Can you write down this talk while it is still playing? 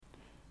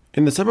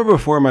In the summer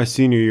before my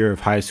senior year of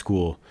high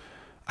school,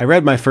 I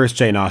read my first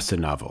Jane Austen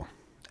novel,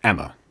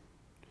 Emma.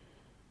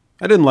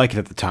 I didn't like it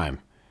at the time.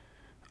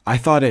 I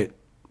thought it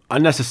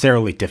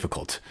unnecessarily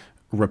difficult,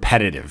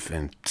 repetitive,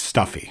 and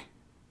stuffy.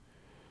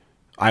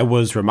 I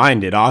was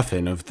reminded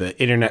often of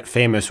the internet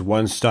famous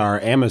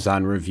one-star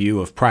Amazon review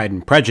of Pride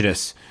and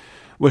Prejudice,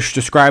 which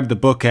described the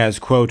book as,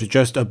 quote,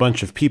 just a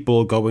bunch of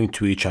people going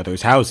to each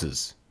other's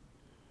houses.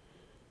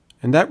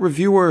 And that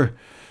reviewer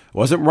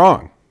wasn't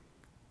wrong.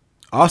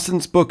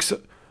 Austen's books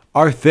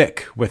are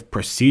thick with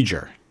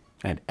procedure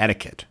and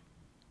etiquette.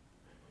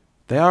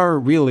 They are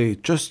really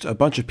just a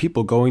bunch of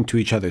people going to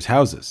each other's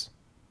houses.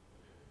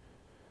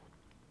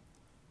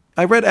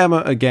 I read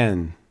Emma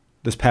again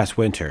this past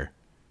winter,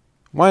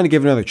 wanting to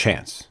give it another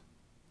chance.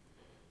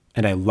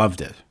 And I loved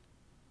it.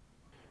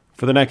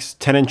 For the next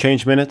 10 and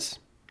change minutes,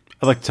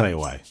 I'd like to tell you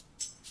why.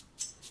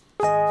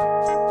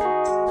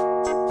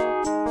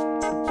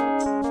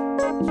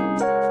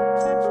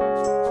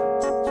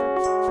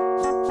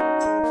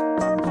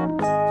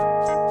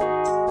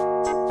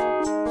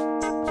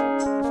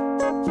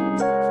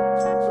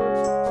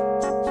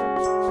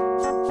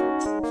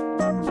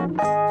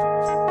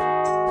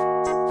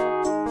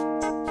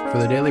 For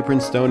the Daily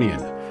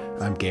Princetonian,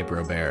 I'm Gabe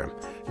Robert.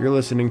 You're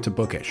listening to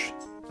Bookish,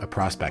 a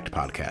Prospect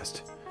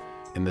podcast.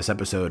 In this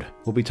episode,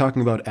 we'll be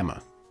talking about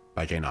Emma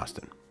by Jane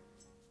Austen.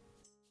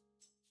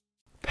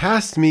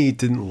 Past me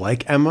didn't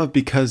like Emma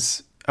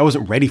because I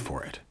wasn't ready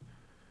for it.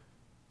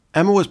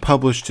 Emma was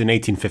published in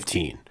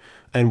 1815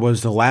 and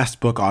was the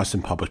last book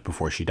Austen published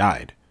before she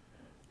died.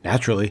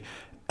 Naturally,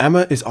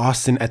 Emma is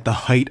Austen at the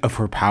height of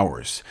her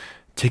powers,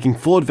 taking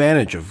full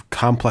advantage of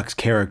complex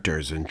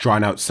characters and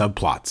drawn-out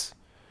subplots.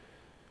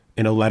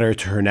 In a letter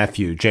to her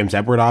nephew, James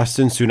Edward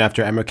Austen, soon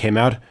after Emma came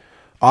out,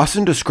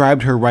 Austen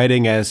described her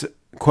writing as,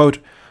 quote,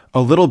 a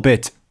little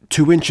bit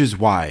 2 inches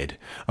wide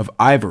of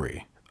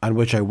ivory on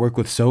which I work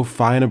with so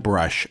fine a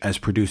brush as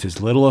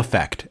produces little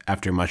effect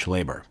after much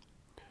labor.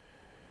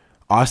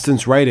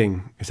 Austen's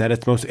writing is at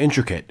its most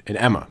intricate in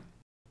Emma.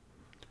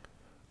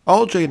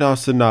 All Jane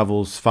Austen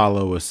novels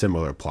follow a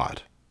similar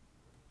plot.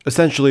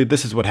 Essentially,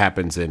 this is what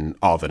happens in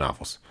all the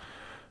novels.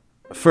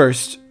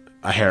 First,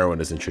 a heroine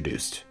is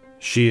introduced.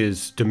 She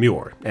is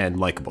demure and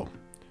likable.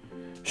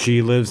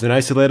 She lives an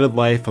isolated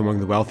life among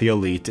the wealthy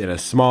elite in a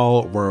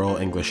small, rural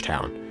English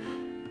town.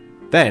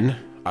 Then,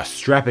 a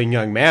strapping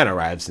young man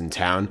arrives in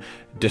town,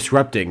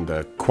 disrupting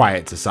the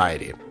quiet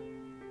society.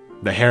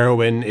 The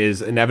heroine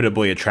is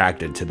inevitably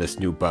attracted to this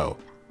new beau.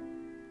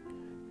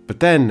 But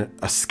then,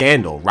 a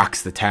scandal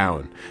rocks the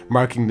town,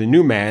 marking the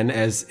new man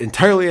as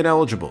entirely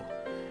ineligible.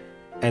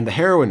 And the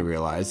heroine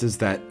realizes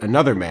that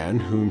another man,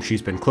 whom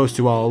she's been close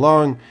to all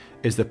along,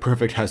 is the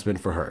perfect husband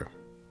for her.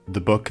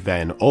 The book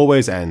then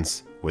always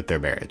ends with their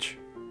marriage.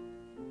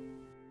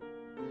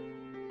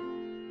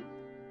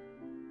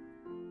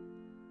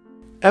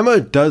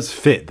 Emma does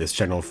fit this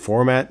general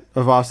format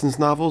of Austen's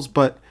novels,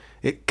 but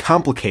it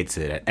complicates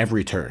it at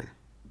every turn.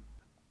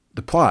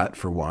 The plot,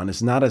 for one,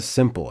 is not as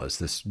simple as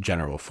this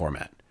general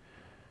format.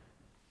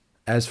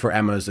 As for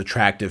Emma's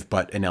attractive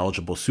but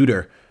ineligible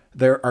suitor,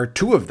 there are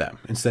 2 of them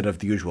instead of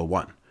the usual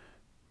one.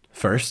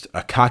 First,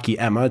 a cocky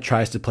Emma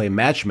tries to play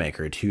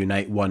matchmaker to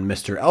unite one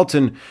Mr.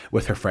 Elton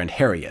with her friend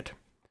Harriet.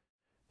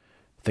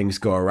 Things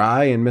go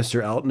awry and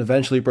Mr. Elton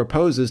eventually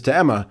proposes to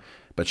Emma,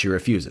 but she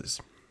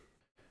refuses.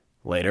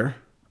 Later,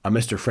 a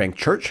Mr. Frank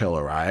Churchill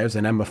arrives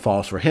and Emma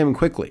falls for him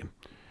quickly.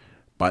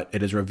 But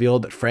it is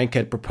revealed that Frank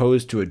had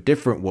proposed to a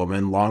different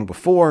woman long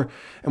before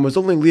and was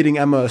only leading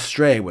Emma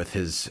astray with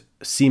his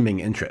seeming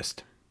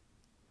interest.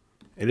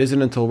 It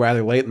isn't until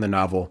rather late in the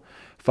novel,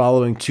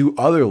 following 2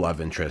 other love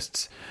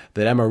interests,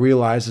 that Emma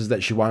realizes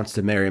that she wants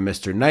to marry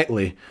Mr.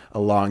 Knightley, a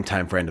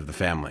longtime friend of the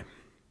family.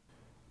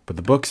 But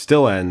the book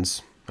still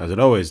ends, as it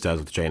always does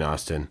with Jane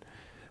Austen,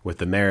 with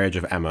the marriage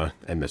of Emma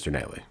and Mr.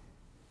 Knightley.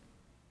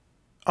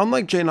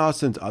 Unlike Jane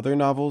Austen's other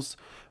novels,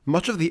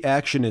 much of the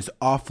action is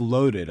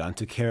offloaded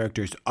onto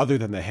characters other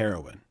than the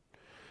heroine.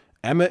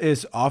 Emma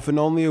is often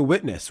only a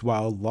witness,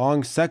 while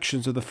long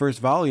sections of the first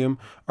volume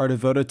are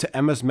devoted to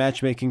Emma's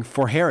matchmaking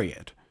for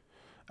Harriet.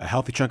 A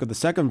healthy chunk of the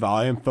second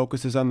volume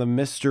focuses on the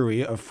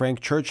mystery of Frank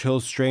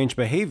Churchill's strange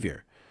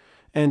behavior,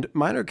 and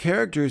minor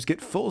characters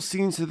get full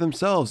scenes to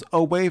themselves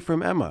away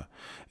from Emma,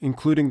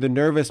 including the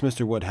nervous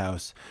Mr.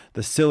 Woodhouse,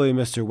 the silly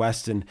Mr.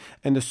 Weston,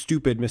 and the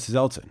stupid Mrs.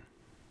 Elton.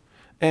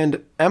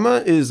 And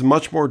Emma is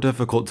much more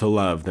difficult to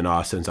love than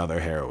Austen's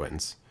other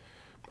heroines.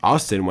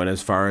 Austen went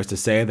as far as to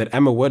say that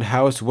Emma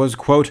Woodhouse was,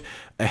 quote,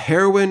 a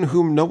heroine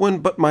whom no one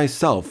but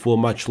myself will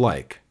much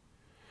like.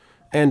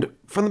 And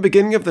from the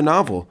beginning of the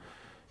novel,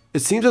 it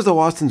seems as though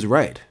Austen's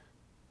right.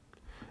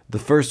 The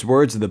first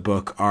words of the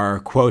book are,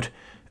 quote,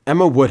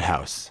 Emma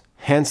Woodhouse,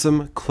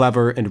 handsome,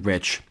 clever, and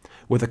rich,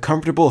 with a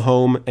comfortable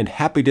home and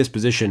happy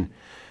disposition,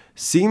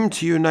 seemed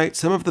to unite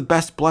some of the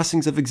best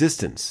blessings of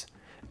existence,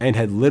 and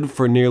had lived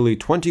for nearly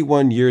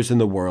 21 years in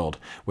the world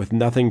with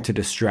nothing to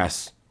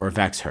distress or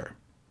vex her.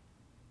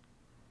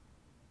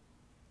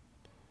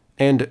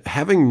 And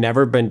having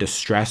never been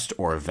distressed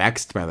or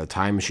vexed by the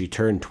time she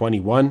turned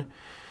 21,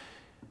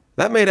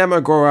 That made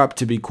Emma grow up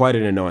to be quite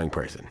an annoying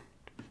person.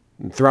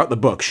 Throughout the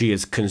book, she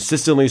is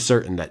consistently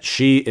certain that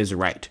she is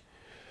right.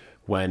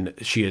 When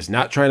she is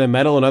not trying to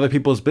meddle in other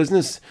people's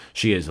business,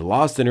 she is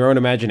lost in her own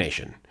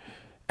imagination.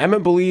 Emma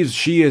believes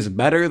she is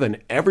better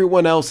than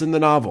everyone else in the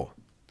novel,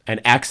 and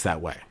acts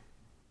that way.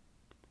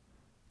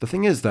 The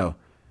thing is, though,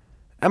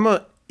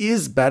 Emma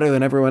is better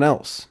than everyone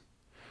else.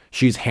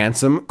 She's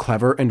handsome,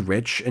 clever, and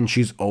rich, and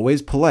she's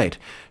always polite.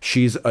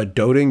 She's a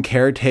doting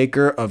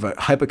caretaker of a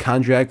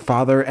hypochondriac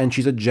father, and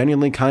she's a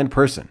genuinely kind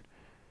person.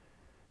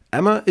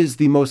 Emma is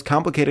the most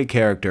complicated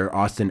character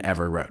Austen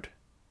ever wrote.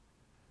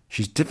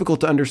 She's difficult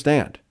to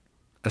understand,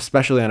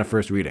 especially on a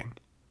first reading.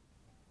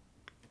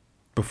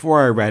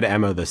 Before I read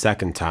Emma the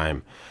second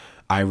time,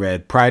 I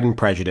read Pride and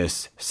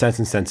Prejudice, Sense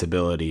and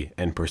Sensibility,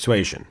 and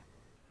Persuasion.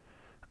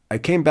 I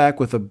came back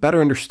with a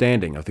better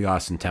understanding of the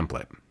Austen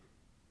template.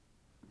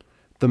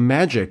 The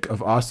magic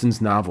of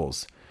Austen's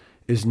novels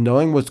is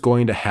knowing what's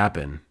going to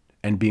happen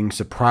and being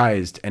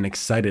surprised and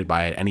excited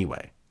by it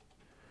anyway.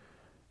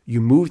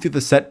 You move through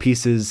the set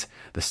pieces,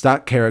 the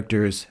stock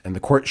characters, and the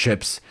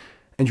courtships,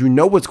 and you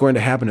know what's going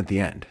to happen at the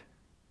end.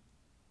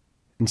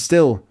 And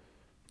still,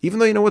 even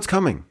though you know what's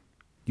coming,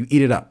 you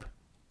eat it up.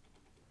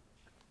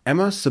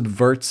 Emma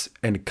subverts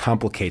and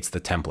complicates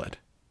the template.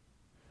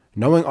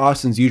 Knowing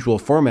Austen's usual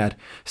format,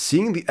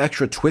 seeing the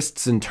extra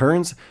twists and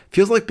turns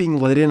feels like being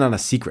let in on a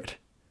secret.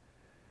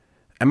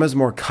 Emma's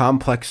more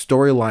complex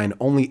storyline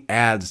only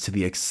adds to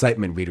the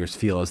excitement readers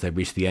feel as they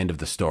reach the end of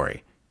the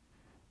story,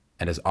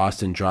 and as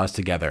Austen draws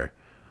together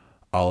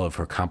all of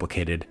her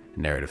complicated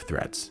narrative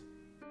threads.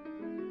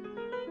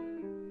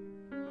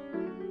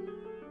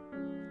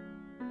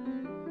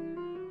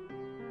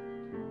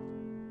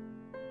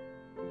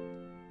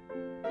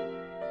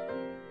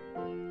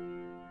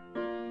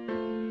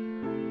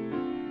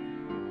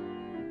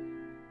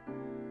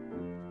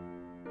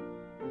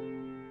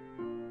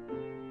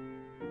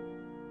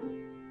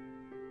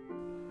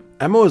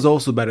 Emma was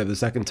also better the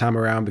second time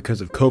around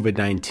because of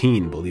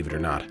COVID-19, believe it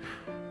or not.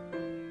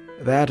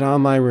 That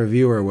online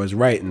reviewer was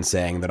right in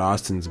saying that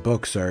Austen's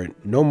books are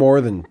no more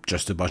than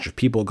just a bunch of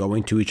people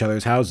going to each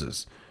other's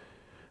houses.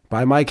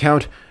 By my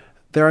count,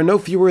 there are no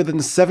fewer than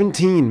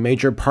 17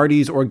 major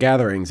parties or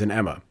gatherings in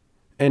Emma,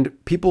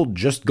 and people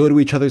just go to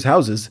each other's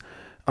houses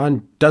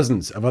on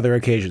dozens of other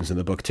occasions in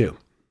the book too.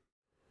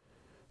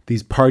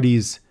 These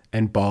parties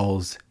and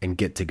balls and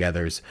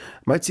get-togethers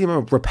might seem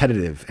a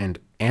repetitive and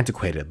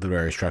antiquated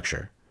literary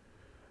structure.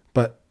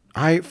 But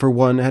I, for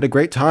one, had a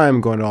great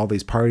time going to all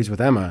these parties with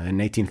Emma in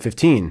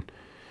 1815,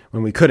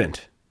 when we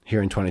couldn't,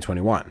 here in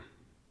 2021.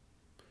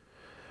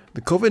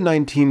 The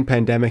COVID-19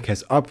 pandemic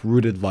has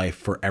uprooted life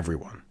for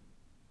everyone.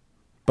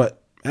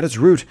 But at its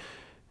root,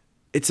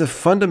 it's a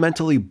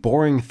fundamentally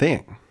boring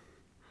thing.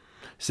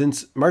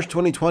 Since March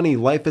 2020,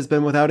 life has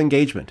been without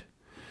engagement.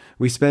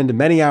 We spend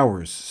many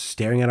hours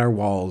staring at our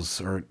walls,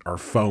 or our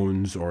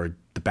phones, or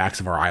the backs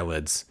of our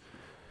eyelids.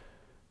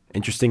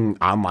 Interesting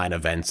online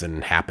events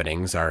and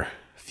happenings are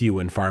few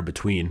and far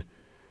between.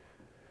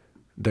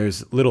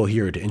 There's little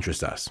here to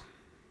interest us.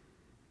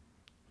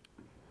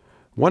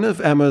 One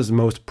of Emma's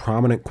most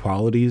prominent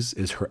qualities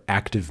is her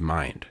active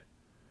mind.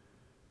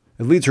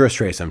 It leads her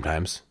astray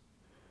sometimes,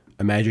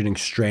 imagining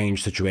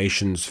strange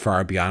situations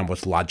far beyond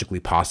what's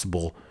logically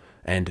possible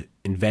and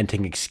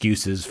inventing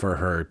excuses for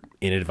her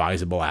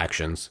inadvisable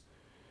actions.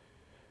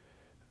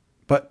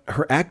 But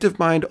her active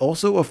mind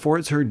also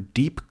affords her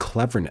deep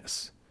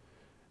cleverness,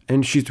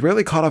 and she's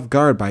rarely caught off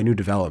guard by new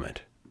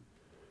development.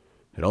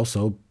 It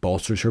also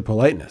bolsters her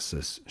politeness,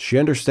 as she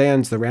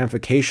understands the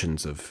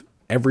ramifications of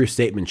every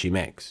statement she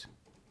makes.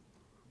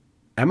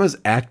 Emma's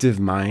active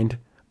mind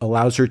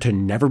allows her to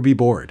never be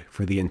bored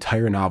for the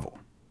entire novel.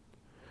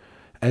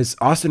 As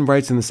Austen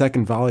writes in the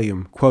second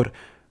volume, quote,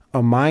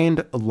 "A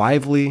mind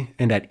lively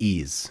and at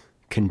ease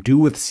can do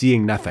with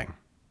seeing nothing,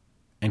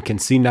 and can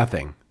see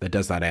nothing that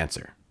does not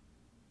answer."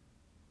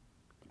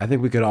 I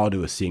think we could all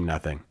do with seeing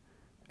nothing,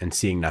 and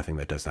seeing nothing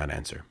that does not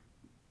answer.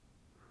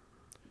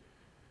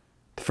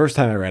 The first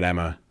time I read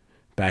Emma,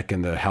 back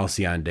in the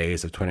halcyon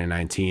days of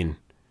 2019,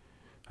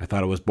 I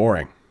thought it was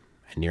boring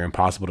and near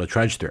impossible to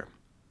trudge through.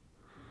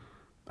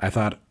 I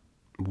thought,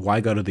 why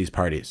go to these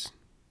parties?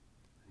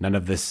 None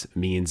of this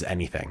means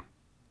anything.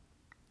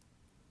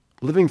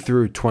 Living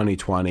through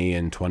 2020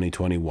 and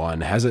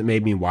 2021 hasn't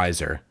made me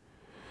wiser,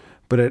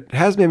 but it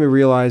has made me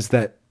realize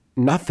that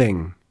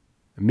nothing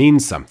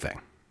means something.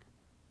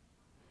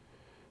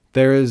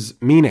 There is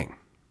meaning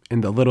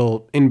in the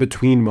little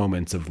in-between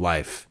moments of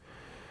life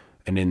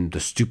and in the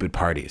stupid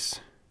parties.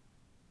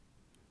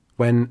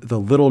 When the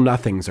little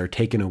nothings are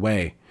taken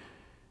away,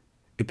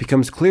 it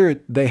becomes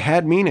clear they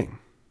had meaning.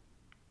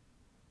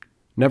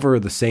 Never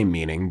the same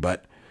meaning,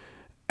 but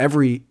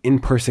every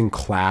in-person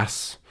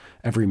class,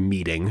 every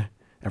meeting,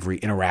 every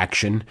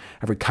interaction,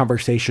 every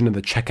conversation in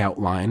the checkout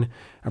line,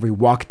 every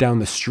walk down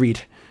the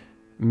street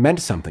meant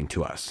something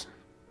to us.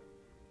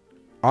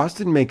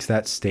 Austen makes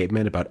that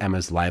statement about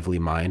Emma's lively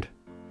mind,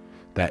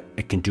 that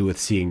it can do with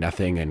seeing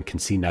nothing and can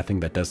see nothing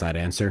that does not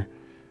answer,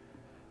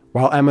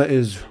 while Emma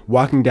is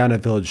walking down a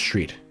village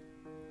street,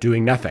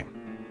 doing nothing,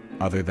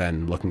 other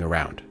than looking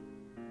around.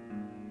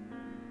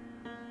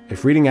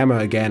 If reading Emma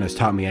again has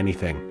taught me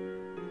anything,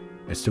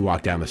 it's to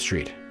walk down the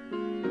street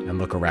and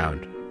look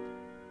around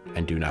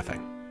and do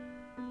nothing.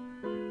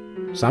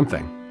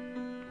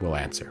 Something will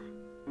answer.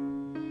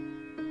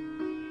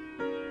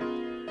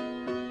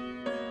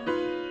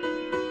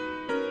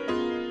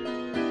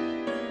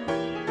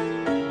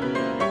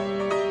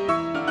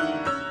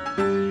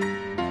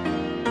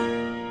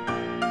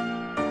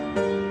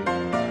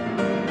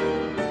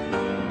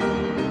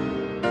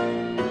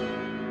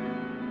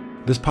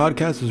 This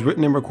podcast was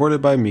written and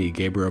recorded by me,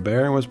 Gabriel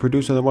Bear, and was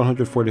produced on the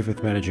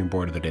 145th Managing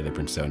Board of the Daily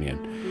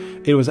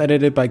Princetonian. It was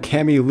edited by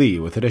Cami Lee,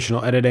 with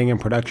additional editing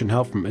and production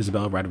help from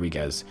Isabel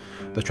Rodriguez.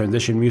 The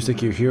transition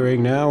music you're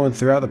hearing now and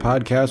throughout the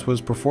podcast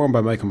was performed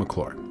by Michael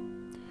McClure.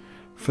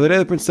 For the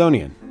Daily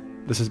Princetonian,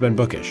 this has been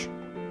Bookish.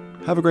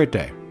 Have a great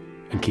day,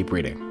 and keep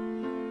reading.